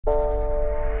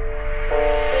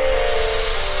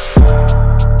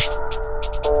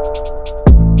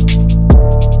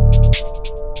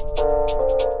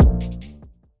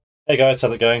Hey guys,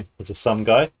 how's it going? This is Some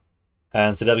Guy,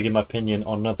 and today I'll give my opinion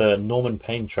on another Norman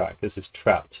Payne track. This is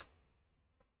Trapped.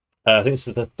 I think this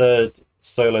is the third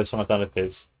solo song I've done of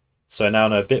his, so I now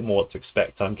know a bit more what to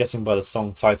expect. I'm guessing by the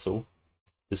song title,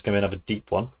 this is going to be another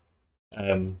deep one,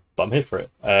 but I'm here for it.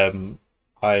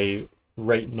 I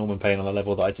rate Norman Payne on a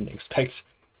level that I didn't expect,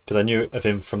 because I knew of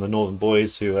him from the Northern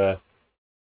Boys, who are,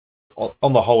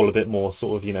 on the whole, a bit more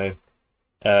sort of,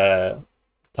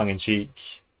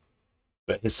 tongue-in-cheek.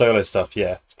 But his solo stuff,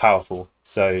 yeah, it's powerful.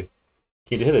 So,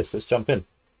 keen to hear this. Let's jump in.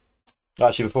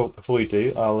 Actually, before we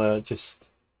do, I'll just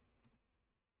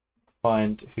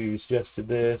find who suggested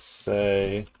this.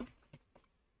 So,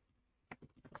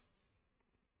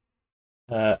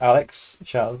 Alex,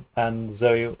 shout out, and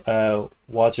Zoe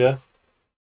Waja,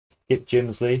 Skip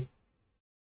Jimsley.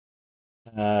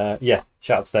 Yeah,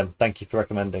 shout out to them. Thank you for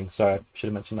recommending. Sorry, I should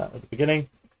have mentioned that at the beginning.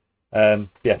 Yeah,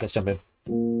 let's jump in.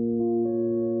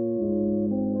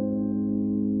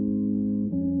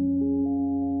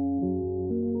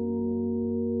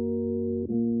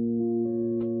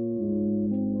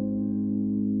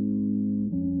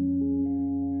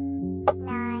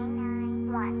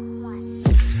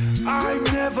 I've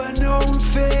never known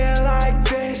fear like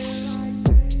this.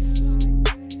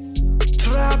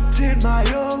 Trapped in my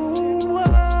own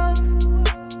world.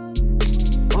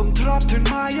 I'm trapped in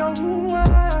my own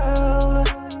world.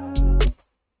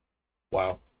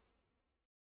 Wow.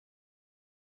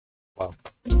 Wow.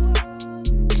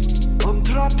 I'm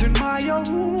trapped in my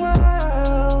own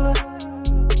world.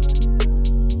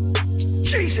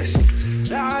 Jesus,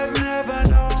 I've never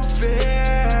known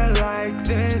fear like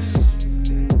this.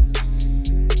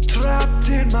 Trapped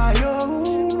in my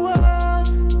own world.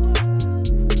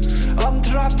 I'm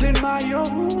trapped in my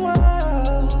own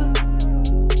world.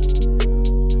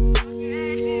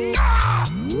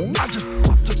 I just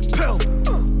popped a pill.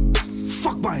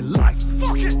 Fuck my life.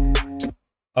 Fuck it.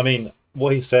 I mean,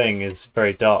 what he's saying is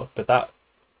very dark, but that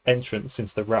entrance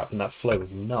into the rap and that flow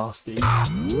is nasty.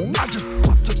 I just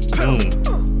popped a pill.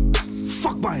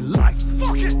 Fuck my life.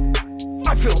 Fuck it.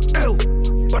 I feel ill,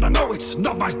 but I know it's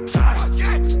not my time.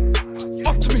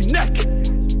 Up to me neck,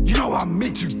 you know I'm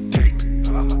me too deep.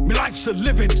 My life's a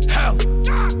living hell.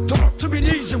 Don't up to me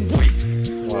knees and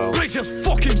weep. Wow. Place is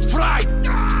fucking fried.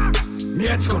 My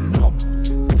head's gone numb.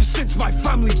 Ever since my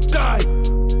family died,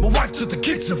 my wife to the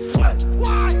kids have fled.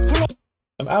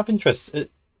 I'm out of interest.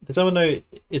 Does anyone know,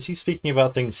 is he speaking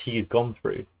about things he's gone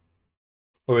through?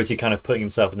 Or is he kind of putting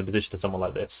himself in the position of someone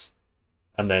like this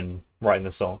and then writing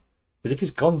the song? Because if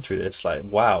he's gone through this, like,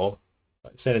 wow.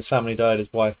 Like saying his family died,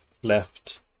 his wife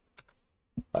left.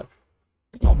 Like,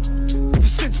 ever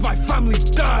since my family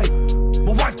died,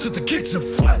 my wife to the kids have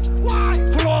fled.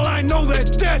 For all I know, they're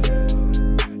dead.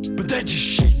 But they're just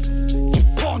sheep.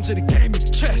 Just pawns in a game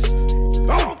of chess.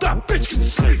 I hope that bitch can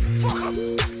sleep.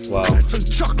 wow. Crisps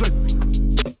and chocolate.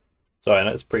 Sorry, I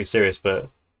know it's pretty serious, but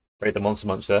rate the Monster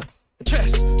Munch there.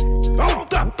 Chess. I hope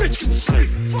that bitch can sleep.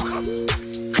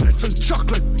 Crisps and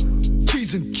chocolate.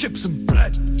 Cheese and chips and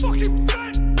bread. Fucking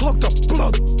bread. Clogged up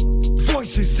blood.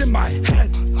 Voices in my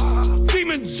head.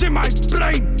 Demons in my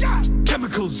brain.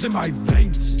 Chemicals in my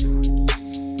veins.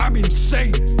 I'm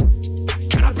insane.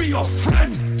 Can I be your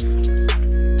friend?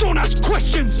 Don't ask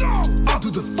questions. I'll do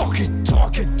the fucking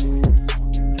talking.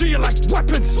 Do you like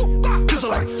weapons? Cause I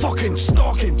like fucking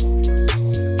stalking.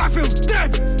 I feel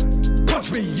dead.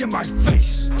 Punch me in my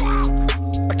face.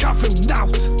 I can't feel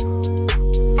out.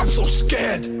 I'm so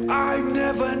scared. I've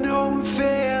never known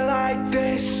fear like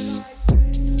this.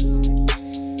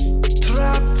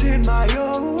 Trapped in my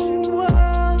own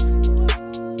world.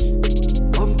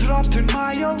 I'm trapped in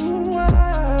my own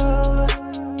world.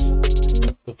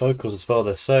 The vocals as well,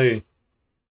 they're so... I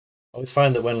always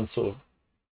find that when sort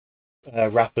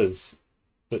of rappers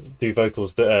that do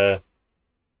vocals that are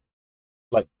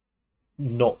like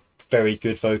not very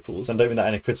good vocals, and don't mean that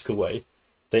in a critical way,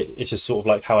 it's just sort of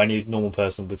like how any normal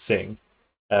person would sing.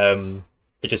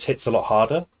 It just hits a lot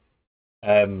harder.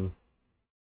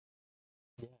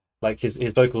 Like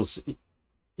his vocals,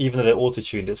 even though they're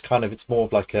auto-tuned, it's more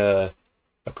of like a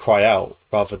cry out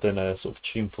rather than a sort of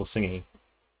tuneful singing.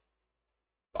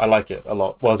 I like it a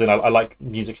lot. Well, then I like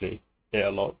musically it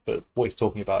a lot, but what he's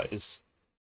talking about is,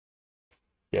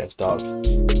 yeah, it's dark.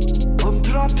 I'm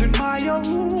trapped in my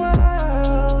own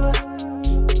world.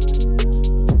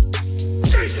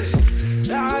 Jesus,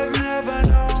 I've never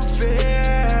known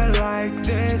fear like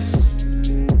this.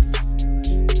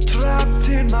 Trapped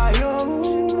in my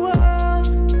own world.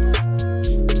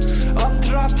 I'm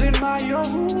trapped in my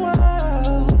own world.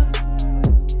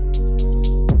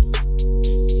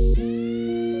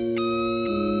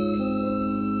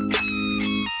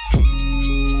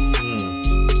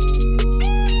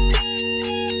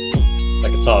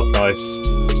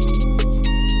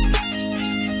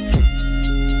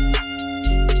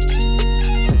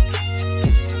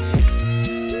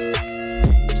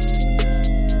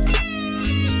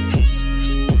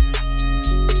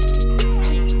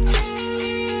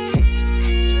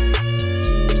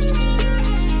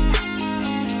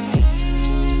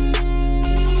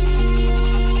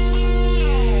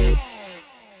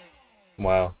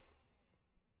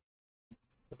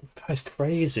 It's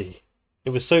crazy.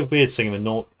 It was so weird singing with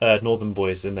Northern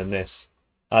Boys and then this.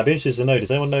 I'd be interested to know,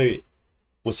 does anyone know,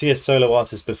 was he a solo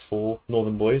artist before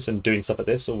Northern Boys and doing stuff like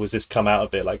this, or was this come out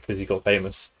of it like because he got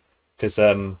famous? Because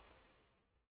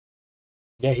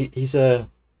yeah, he's a.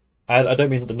 I don't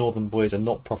mean that the Northern Boys are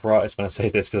not proper artists when I say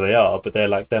this, because they are, but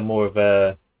they're more of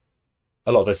a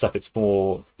lot of their stuff. It's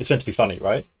meant to be funny,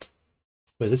 right?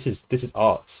 Whereas this is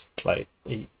art. Like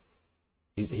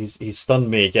he's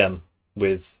stunned me again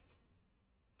with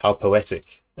how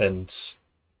poetic and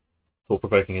thought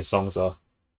provoking his songs are.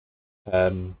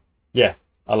 Yeah,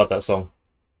 I love that song.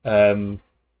 So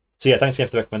yeah, thanks again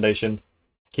for the recommendation.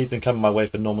 Keep them coming my way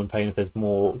for Norman Payne if there's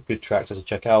more good tracks to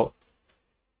check out.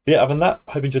 But yeah, other than that,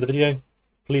 hope you enjoyed the video.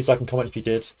 Please like and comment if you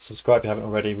did. Subscribe if you haven't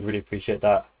already. We'd really appreciate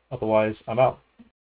that. Otherwise, I'm out.